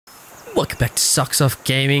Welcome back to Sucks Off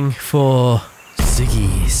Gaming for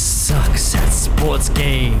Ziggy Sucks at Sports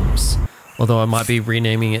Games. Although I might be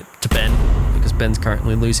renaming it to Ben because Ben's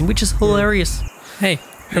currently losing, which is hilarious. Hey,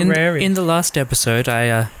 in the last episode,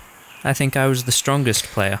 I think I was the strongest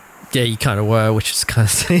player. Yeah, you kind of were, which is kind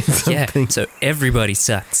of saying something. Yeah, so everybody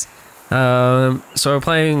sucks. So we're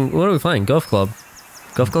playing. What are we playing? Golf club.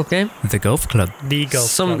 Golf club game? The golf club. The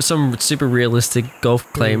golf club. Some super realistic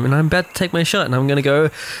golf game, and I'm about to take my shot, and I'm gonna go.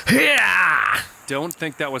 Yeah! Don't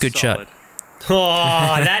think that was Good solid. shot.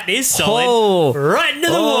 Oh, that is solid. Oh. Right into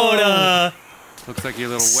the water. Looks like you're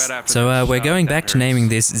a little wet after So that we're shot. going That back to hurts. naming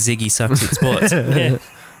this Ziggy Sucks at Sports. Yeah.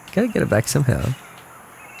 Gotta get it back somehow.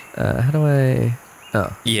 How do I?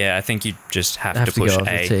 Oh, Yeah, I think you just have I have to to push go off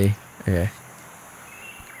A. the tee. Okay.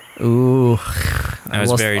 Ooh, I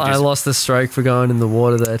was very I lost the stroke for going in the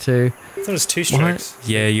water there too. I thought it was 2 strokes.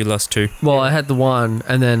 Yeah, you lost 2. Well, I had the one,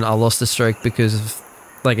 and then I lost the stroke because of,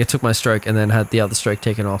 like, it took my stroke, and then had the other stroke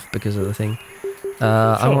taken off because of the thing.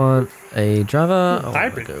 I Sure. want a driver. I want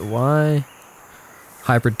Hybrid. to go Y.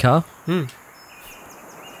 Hybrid car. Hmm.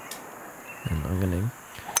 And I'm gonna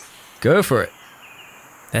go for it.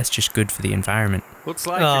 That's just good for the environment. Looks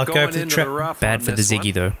like Oh, you're go going for the into trap. the rough Bad on for the this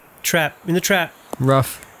Ziggy, one. though. Trap. In the trap.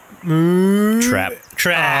 Rough. Trap.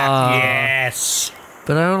 Trap. Ah. Yes.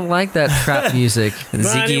 But I don't like that trap music. And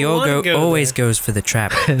But I Ziggy didn't wanna go always there. goes for the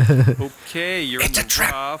trap. Okay, you're in the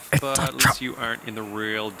rough, It's but a at least you aren't in the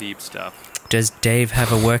real deep stuff. Does Dave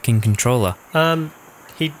have a working controller?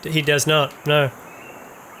 He does not. No.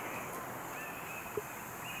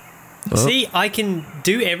 Oh. See, I can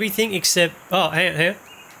do everything except. Oh, hang on.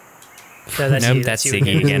 No, that's Nope, you. that's you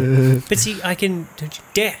Ziggy again. But see, I can. Don't you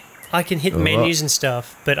dare! I can hit Oh. menus and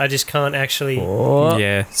stuff, but I just can't actually. Oh.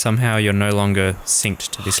 Yeah, somehow you're no longer synced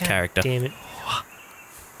to this God character. Damn it!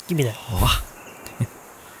 Give me that.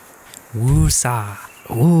 Woosa.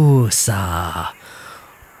 Oosa.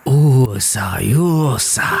 Oosa.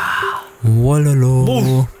 Oosa.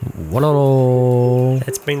 Walalo. Walalo.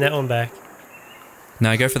 Let's bring that one back.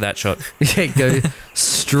 No, go for that shot. Yeah, go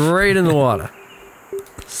straight in the water.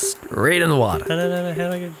 Straight in the water. No. How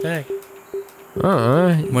do I get back?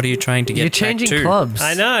 Oh, What are you trying to get you're back changing to? clubs.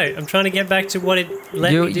 I know. I'm trying to get back to what it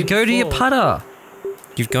let me do. You go to your before. putter.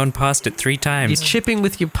 You've gone past it 3 You're times. chipping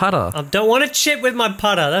with your putter. I don't want to chip with my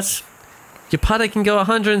putter. That's Your putter can go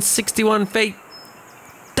 161 feet.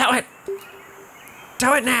 Do it.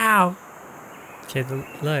 Do it now. okay.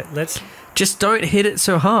 No, let's. Just don't hit it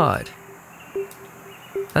so hard.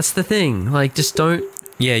 That's the thing. Like, just don't.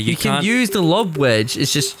 Yeah, You can can't. use the lob wedge.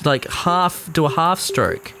 It's just like do a half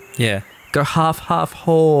stroke. Yeah. Go half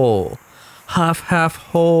hole. Half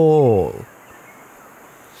hole.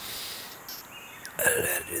 I don't know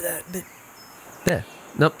how to do that, but There.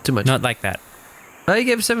 Nope, too much. Not like that. Oh, you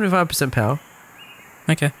gave 75% power.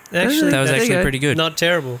 Okay. actually, That was there you actually go. pretty good. not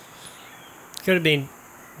terrible. Could have been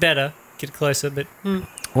better. Get closer, but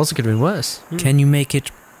Also could have been worse. Can you make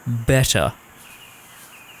it better?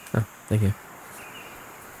 Oh, thank you.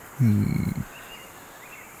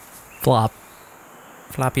 Flop.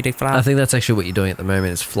 Floppy dick flop. I think that's actually what you're doing at the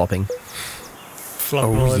moment is flopping. flop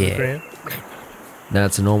Oh, all over yeah. the ground. Now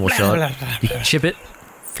it's a normal shot. You can chip it.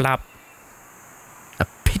 Flop. A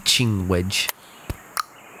pitching wedge.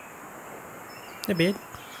 A bit.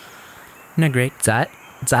 No, great. It's aight.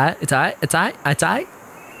 It's aight. It's aight. It's aight. It's aight.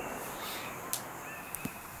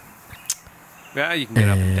 Yeah, you can get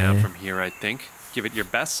up and down from here, I think. Give it your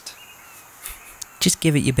best. Just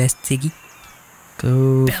give it your best, Ziggy.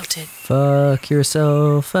 Go Belt it. fuck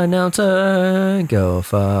yourself, announcer. Go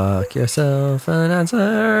fuck yourself,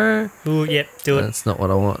 announcer. Ooh, yep. Do it. That's not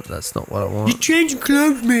what I want. That's not what I want. changing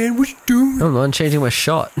clubs, man. What you doing? I'm not changing my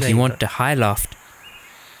shot. You want the high loft.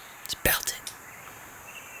 Just belt it.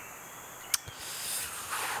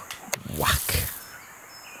 Whack.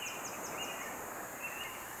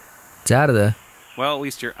 It's out of there. Well, at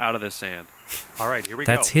least you're out of the sand. All right, here we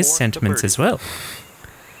go. That's his For the sentiments birdie. as well.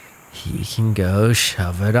 He can go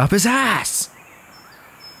shove it up his ass.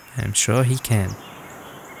 I'm sure he can.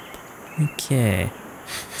 Okay.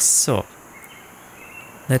 So,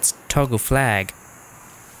 let's toggle flag.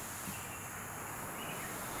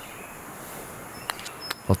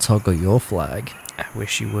 I'll toggle your flag. I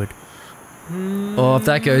wish you would. Oh, if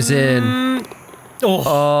that goes in. Oh,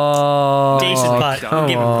 Oh, decent putt. come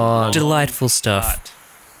Give him- on. Delightful stuff.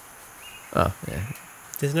 Oh, yeah.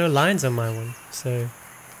 There's no lines on my one, so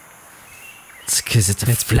It's because it's a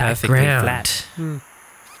It's flat perfectly ground. flat.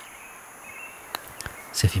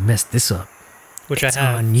 So if you mess this up, which It's I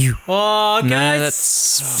have. on you. Oh, guys. No,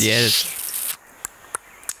 that's... Yeah, that's...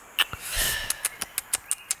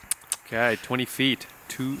 Okay, 20 feet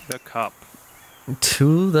to the cup.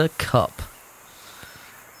 to the cup.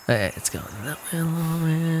 Hey, it's going that way a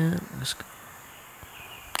little bit. Just go.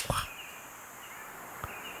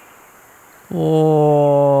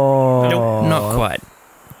 Oh, Nope. Not quite.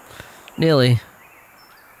 Nearly.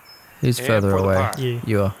 Who's And further for the away? par.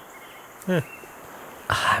 You are. Huh.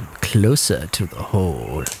 I'm closer to the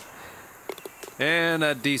hole. And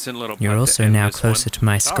a decent little putt You're to also end now this closer one. to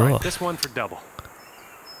my All score. right, this one for double.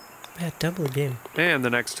 Yeah, double again. And the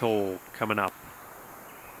next hole coming up.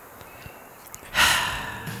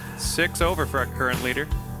 6 over for our current leader.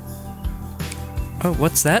 Oh,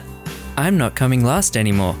 what's that? I'm not coming last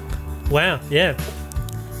anymore. Wow, yeah.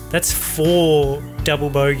 That's 4 double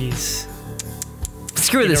bogeys.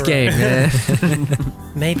 Screw In this a row. game, man.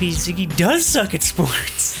 Maybe Ziggy does suck at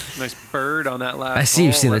sports. Nice bird on that last I see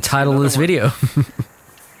you've hole. seen the Let's see title of this another one. video.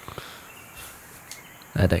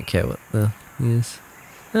 I don't care what the is.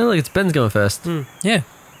 Oh, look, it's Ben's going first. Yeah.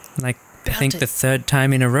 Like, I think the 3rd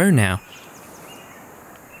time in a row now.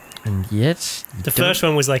 And yet... you The don't- first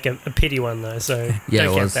one was like a pity one though, so Yeah,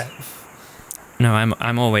 don't it count was. that. No,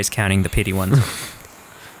 I'm always counting the pity ones.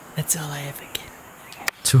 That's all I ever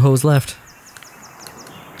get. 2 holes left.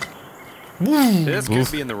 This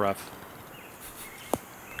could be in the rough.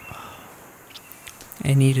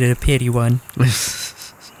 I needed a pity one.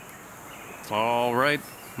 All right,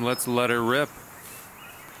 let's let her rip.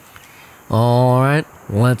 Alright,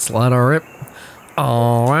 let's let her rip.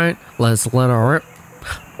 Alright, let's let her rip.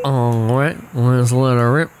 Alright, let's let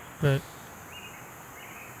her rip. Right.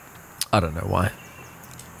 I don't know why.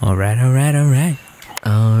 Alright. Alright,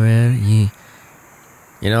 yeah.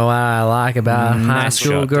 You know what I like about high Nice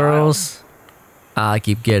school shot, girls? I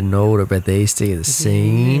keep getting older, but they stay the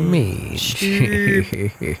same age.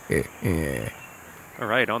 All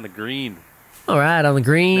right, on the green. Alright, on the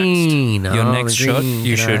green. Your on next the shot, green.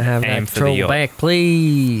 you Can I should have aim that for the control yacht. back,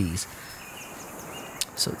 please.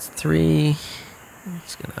 So it's 3.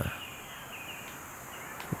 It's gonna.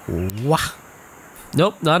 Wah.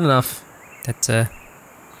 Nope, not enough. That's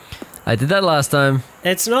I did that last time.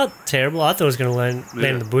 It's not terrible. I thought it was going to land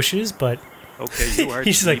in the bushes, but Okay, you are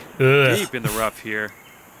he's deep, like, ugh. deep in the rough here.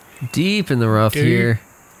 Deep in the rough Dude. here.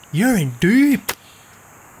 You're in deep.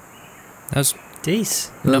 that was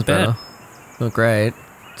Deece. That was Not bad. better. Not great.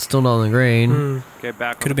 Still not on the green. Okay,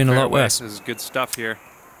 back. Could on have the been a lot fairway. worse. This is good stuff here.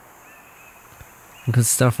 Good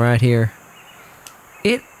stuff right here.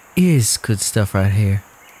 It is good stuff right here.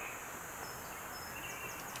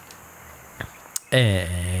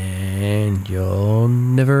 And you'll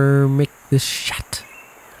never make this shot.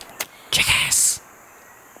 Jackass.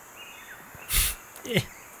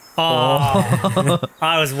 Oh,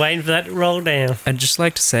 I was waiting for that to roll down. I'd just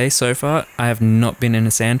like to say, so far, I have not been in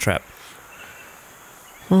a sand trap.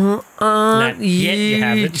 Not yet you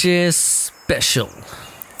haven't. Just special.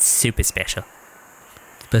 Super special.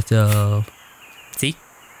 Special. See?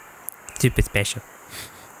 Super special.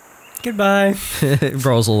 Goodbye. It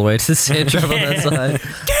rolls all the way to the sand trap on that side.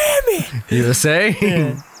 Damn it! You were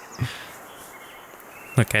saying?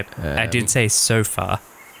 Okay, I did say so far.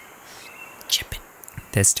 Chip it.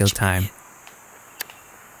 There's still time.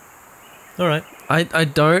 All right. I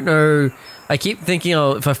don't know. I keep thinking,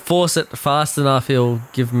 oh, if I force it fast enough, it'll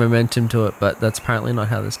give momentum to it, but that's apparently not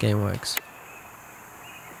how this game works.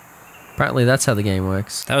 Apparently that's how the game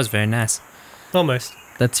works. That was very nice. Almost.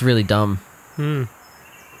 That's really dumb.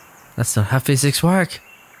 That's not how physics work.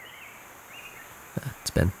 It's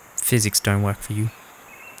Ben. Physics don't work for you.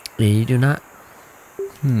 You do not.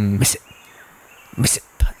 Miss it. Miss it.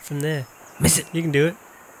 Putt from there. Miss it. You can do it.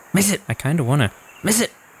 Miss it. I kind of want to. Miss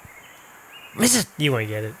it. Miss it. You won't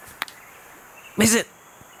get it. Miss it.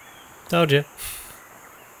 Told you.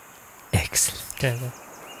 Excellent. Okay. Well.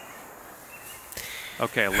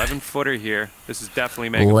 Okay, 11-footer here. This is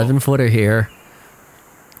definitely makeable. 11-footer here.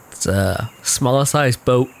 It's a smaller size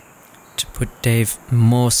boat. To put Dave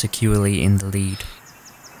more securely in the lead.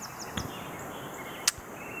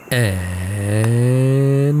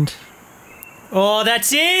 And... Oh,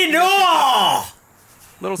 that's in! Oh!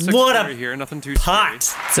 Little What a 6-footer here, nothing too scary.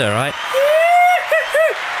 Pot. It's alright.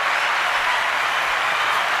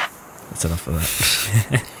 That's enough of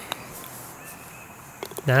that.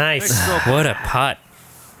 Nice. What a putt.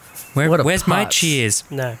 What a Where's my putt. cheers?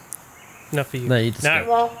 No. Not for you. No, you just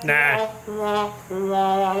No. Nah.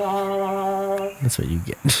 That's what you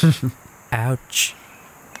get. Ouch.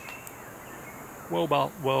 Whoa, ball.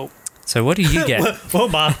 Whoa. So what do you get? Whoa,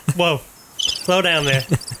 Bob. Whoa. Slow down there.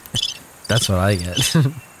 That's what I get.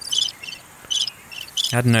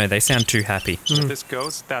 I don't know, they sound too happy. If this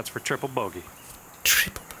goes, that's for triple bogey.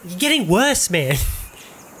 Triple. You're getting worse, man.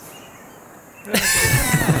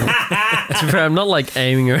 To be fair, I'm not like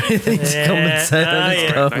aiming or anything to Yeah. compensate. Oh, I just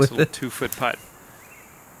yeah. go Nice with little it. 2-foot putt.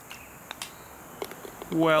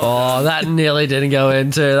 Well Oh, done. that nearly didn't go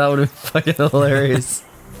in too. That would have been fucking hilarious.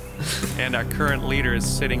 And our current leader is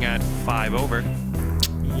sitting at 5 over.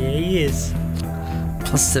 Yeah, he is.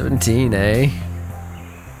 Plus 17, eh?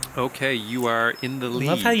 Okay, you are in the lead.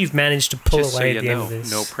 Love how you've managed to pull Just so away you at the end know, of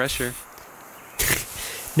this. no pressure.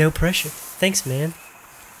 No pressure. Thanks, man.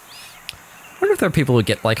 I wonder if there are people who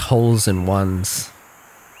get like holes in ones.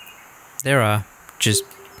 There are, just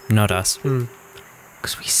not us.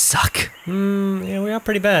 Because we suck. Yeah, we are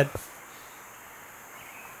pretty bad.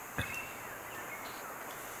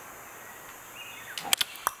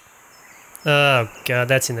 Oh god,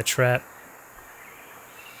 that's in the trap.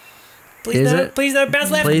 Please Is no, it? please no,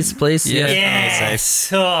 bounce left. Please, please. Yeah.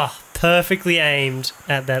 Yes. Oh, perfectly aimed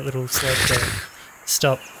at that little slope there.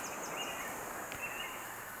 Stop.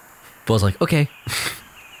 Ball's like, okay,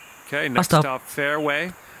 Okay, next stop. stop, fairway.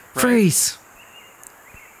 Right. freeze.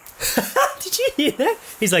 Did you hear that?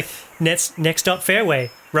 He's like, next stop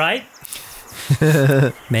fairway, right?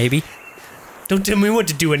 Maybe. Don't tell me what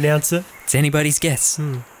to do, announcer. It's anybody's guess.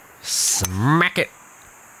 Smack it.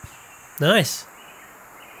 Nice.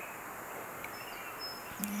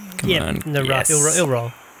 Come Yeah, on. no rough. Yes. It'll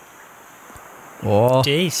roll. Oh,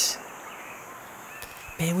 Jeez.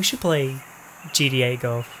 Man, we should play GTA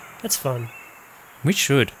golf. That's fun. We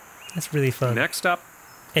should. That's really fun. Next up,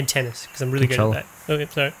 And tennis, because I'm really Control. good at that. Okay,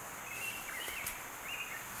 sorry.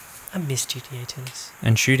 I miss GTA tennis.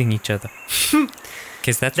 And shooting each other.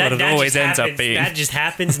 Because that's what it always just ends happens. up being. That just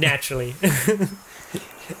happens naturally. Remember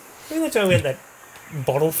that time we had that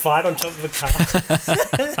bottle fight on top of a car?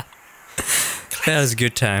 That was a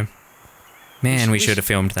good time. Man, we should have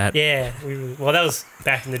filmed that. Yeah. Well, that was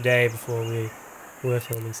back in the day before we were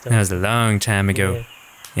filming stuff. That was a long time ago. Yeah.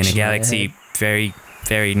 In a galaxy very,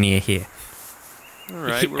 very near here. all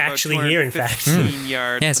right, we're Actually about here, in fact. 215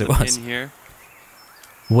 yards Yes, from it the was. pin here.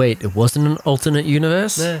 wait, it wasn't an alternate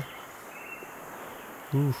universe? No.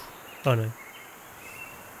 Ooh. Oh, no.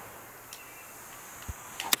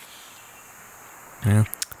 Well,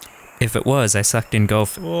 if it was, I sucked in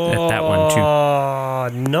golf at that one too. Oh,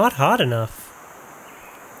 not hard enough.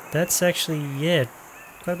 That's actually, yeah,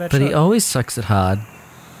 quite a bad But shot. he always sucks it hard.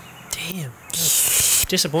 Damn. That's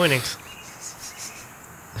disappointing.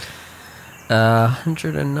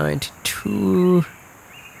 192.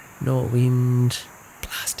 No wind.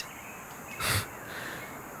 Blast.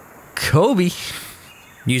 Kobe.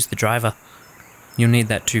 Use the driver. You'll need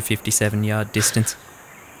that 257 yard distance.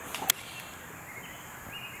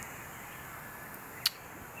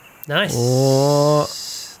 Nice. Oh,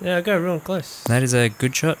 Yeah, go real close. That is a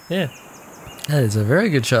good shot. Yeah. that is a very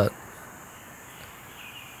good shot.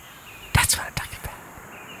 That's what I'm talking about.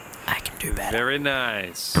 I can do better. Very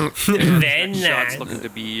nice. Very Next shot's nice. looking to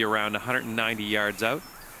be around 190 yards out.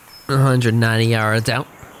 190 yards out.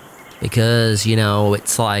 Because, you know,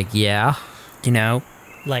 it's like, yeah. You know,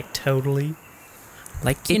 Like, totally.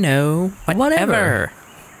 like, you know, whatever.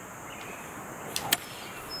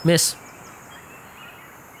 Miss.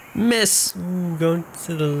 Miss. Ooh, going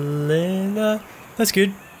to the left. That's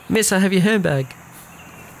good. Miss, I have your handbag.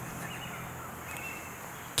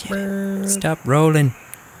 Stop rolling.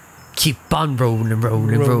 Keep on rolling,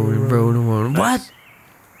 rolling, rolling, rolling, rolling. What?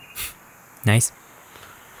 Nice.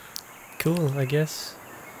 Cool, I guess.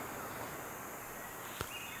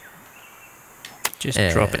 Just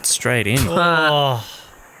drop it straight in. Oh,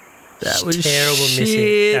 That was terrible missing.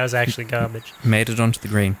 shit. That was actually garbage. Made it onto the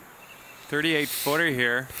green. 38-footer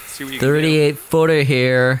here. See what you can do. 38 footer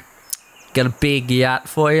here. Got a big yacht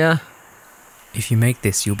for you. If you make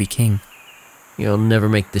this, you'll be king. You'll never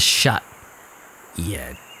make the shot.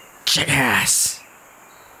 Yeah, jackass.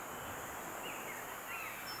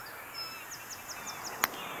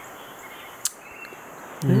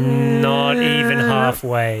 Not even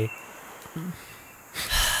halfway.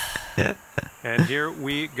 And here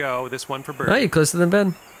we go. This one for Oh, birdie. you're closer than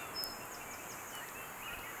Ben.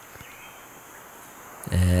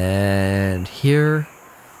 And here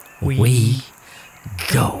we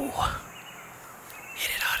go.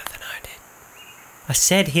 Hit it harder than I did. I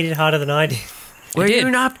said hit it harder than I did. Were did.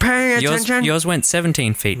 you not paying Yours, attention? yours went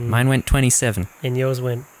 17 feet. Mine went 27. And yours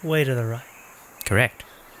went way to the right. Correct.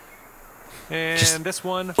 And Just- this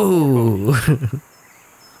one. Ooh.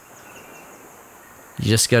 You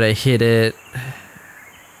just gotta hit it.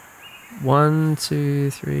 1, 2,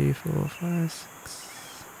 3, 4, 5, 6.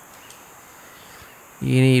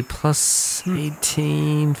 You need plus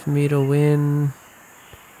 18 for me to win.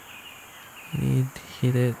 You need to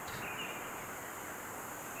hit it.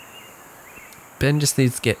 Ben just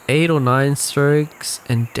needs to get 8 or 9 strokes,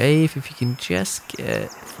 and Dave, if you can just get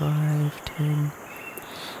 5, 10.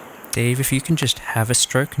 Dave, if you can just have a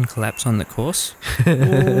stroke and collapse on the course.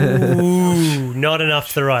 Ooh, not enough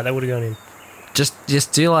to the right. That would have gone in.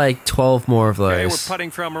 Just do like 12 more of those. Okay, we're putting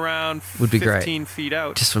from around Would be 15 great. feet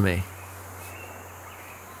out. Just for me.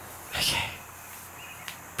 Okay.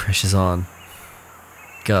 Pressure's on.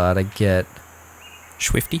 God, I get...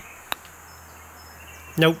 Swifty.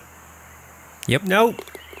 Nope. Yep. Nope.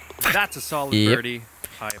 That's a solid Yep. birdie.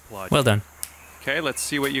 I applaud Well you. done. Okay, let's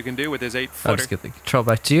see what you can do with his I'll 8-footer. just get the control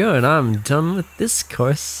back to you, and I'm done with this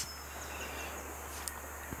course.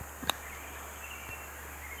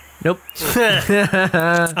 Nope.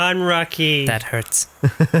 Unlucky. That hurts.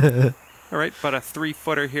 All right, but a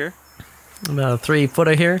 3-footer here. About a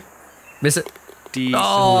 3-footer here. Miss it. Decent.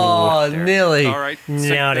 Oh, there. nearly. All right, sink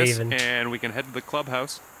Not this, even. And we can head to the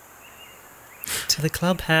clubhouse. To the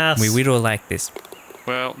clubhouse. We'd all like this.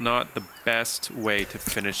 Well, not the best way to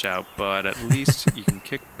finish out, but at least you can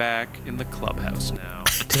kick back in the clubhouse now.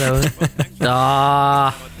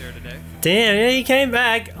 Ah. Out there today. Damn, yeah, you came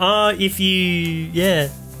back. If you... Yeah.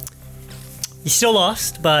 You still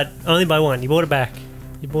lost, but only by 1. You brought it back.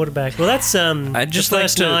 Well, that's just the like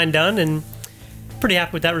first to- 9 done, and pretty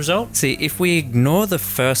happy with that result. See, if we ignore the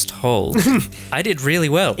first hole, I did really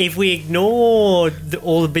well. If we ignore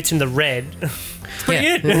all the bits in the red, it's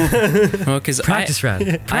pretty good. Well, because Practice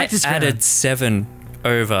round. Practice I round. added 7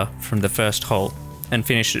 over from the first hole and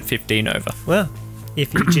finished at 15 over. Well,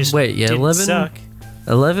 if you just Wait, yeah, didn't 11? suck.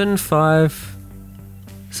 11, 5.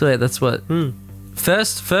 So wait, that's what?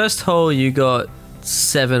 First hole you got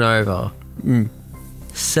 7 over.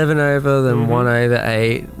 7 over, then 1 over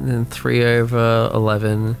 8, then 3 over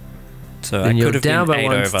 11. So Then I you're could have down been by 8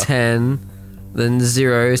 1 over. to 10, then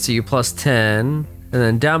 0, so you're plus 10, and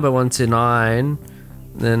then down by 1 to 9,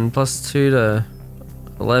 then plus 2 to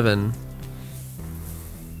 11.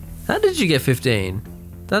 How did you get 15?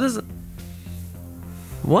 That isn't...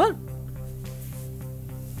 What?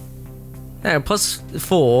 Yeah, plus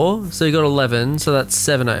 4, so you got 11, so that's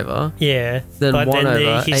 7 over. Yeah, Then but 1 then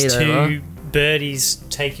over, his 8 2 over. birdies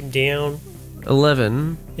take him down.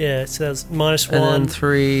 11, Yeah, so that's minus and 1. then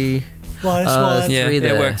 3... Minus 1. Yeah, 3 it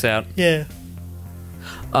there. works out. Yeah,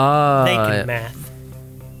 Ah, they can math.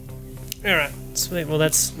 Alright, sweet. Well,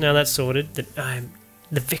 that's sorted. That I'm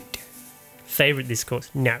the victor. Favorite this course?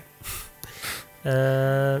 No.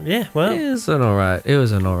 Yeah, well, It was an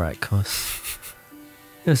alright course.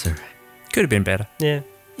 It was alright. Could have been better. yeah.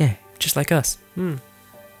 Yeah. Just like us.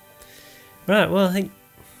 Right, well, I think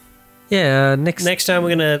Yeah, next time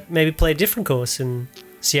we're going to maybe play a different course and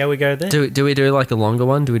see how we go there. do we do like a longer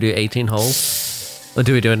one? Do we do 18 holes? Or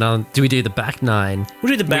do we do another? Do we do the back 9?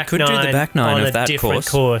 We'll do the back we could 9 do the back 9 on of a that different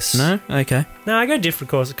course. No? Okay. No, I go different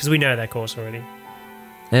course because we know that course already.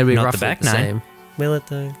 It'll be Not the roughly back the 9. same. Will it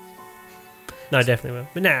though? No, definitely will.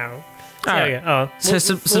 But now, Alright. Oh, So we'll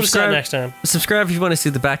subscribe decide next time. Subscribe if you want to see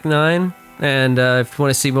the back 9, and if you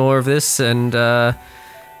want to see more of this and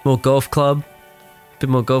more golf club, bit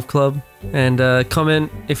more golf club, and comment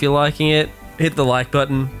if you're liking it. Hit the like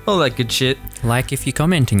button, all that good shit. Like if you're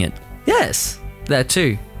commenting it. Yes, that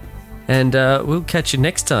too. And we'll catch you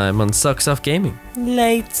next time on Socks Off Gaming.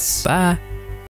 Lates. Bye.